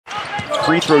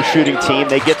free throw shooting team.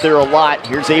 They get there a lot.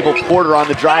 Here's Abel Porter on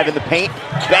the drive in the paint.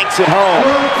 Banks it home.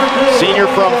 Senior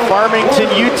from Farmington,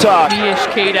 Utah.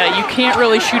 Keita, you can't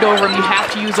really shoot over him. You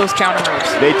have to use those counter moves.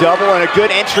 They double and a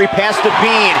good entry pass to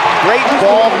Bean. Great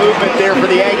ball movement there for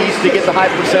the Aggies to get the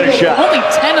high percentage shot. Only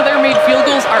 10 of their made field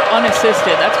goals are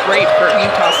unassisted. That's great for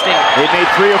Utah State. They made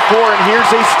 3 of 4, and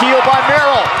here's a steal by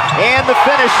Merrill. And the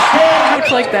finish. A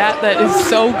coach like that is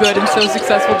so good and so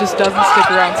successful just doesn't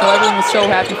stick around. So everyone was so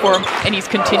happy for him, and he's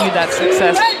continued that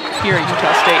success here at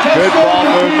Utah State. Good ball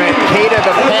movement. Keita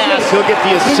the pass. He'll get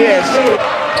the assist.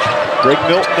 Greg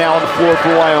Milton now on the floor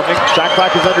for Wyoming. Shot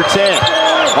clock is under 10.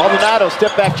 Maldonado,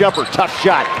 step back jumper, tough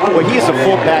shot. Boy, he is a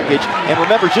full package. And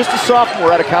remember, just a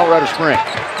sophomore out of Colorado Springs.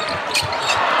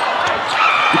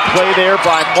 Good play there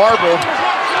by Marble.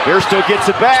 Bairstow gets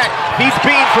it back. Beats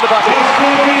Bean for the bucket.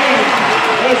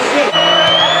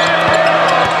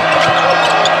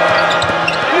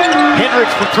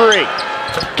 Hendricks for 3.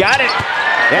 Got it.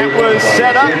 That was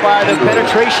set up by the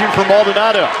penetration from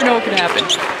Maldonado. You know what can happen.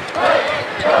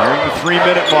 Nearing the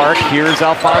 3-minute mark, here's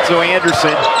Alfonso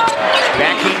Anderson.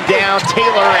 Backing down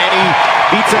Taylor, and he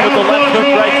beats him with the left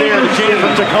hook right there, the junior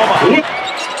from Tacoma.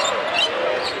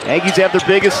 Aggies have their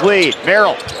biggest lead.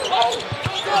 Merrill.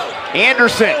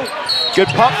 Anderson. Good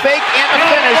pump fake and a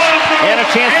finish. And a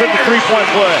chance for the three-point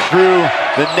play. Through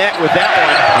the net with that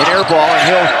one. An air ball, and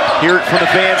he'll hear it from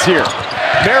the fans here.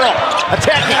 Merrill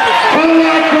attacking.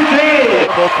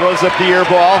 Both throws up the air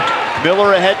ball.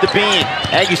 Miller ahead to Bean.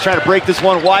 Aggies trying to break this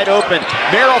one wide open.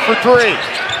 Merrill for 3.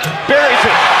 Buries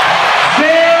it.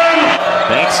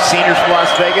 Thanks, seniors from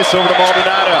Las Vegas over to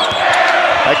Maldonado.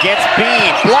 Against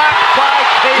Bean. Blocked by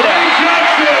Keita.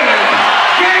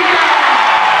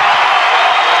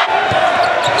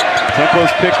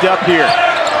 Tempo's picked up here.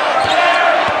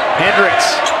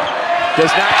 Hendricks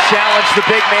does not challenge the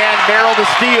big man. Merrill the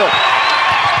steal.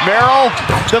 Merrill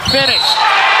the finish.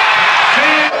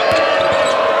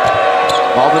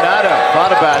 Maldonado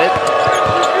thought about it.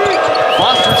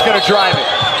 Foster's going to drive it.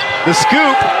 The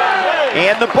scoop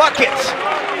and the bucket.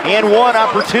 And one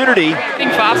opportunity. I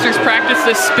think Foster's practiced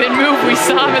this spin move. We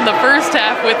saw him in the first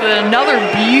half with another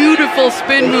beautiful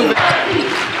spin move.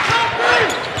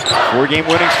 4-game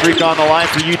winning streak on the line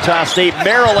for Utah State.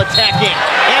 Merrill attacking.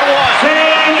 And one.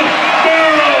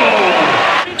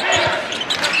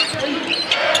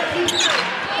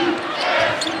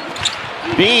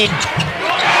 Bean.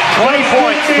 20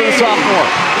 points for the sophomore.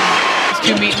 These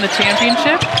two meet in the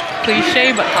championship.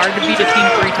 Cliche, but hard to beat a team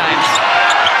 3 times.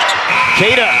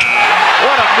 Keita.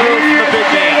 What a move from the big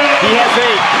man. He has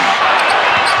 8.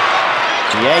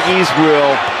 The Aggies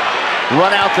will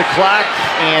run out the clock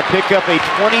and pick up a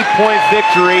 20-point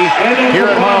victory here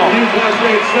at home.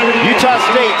 Utah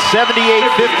State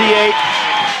 78-58.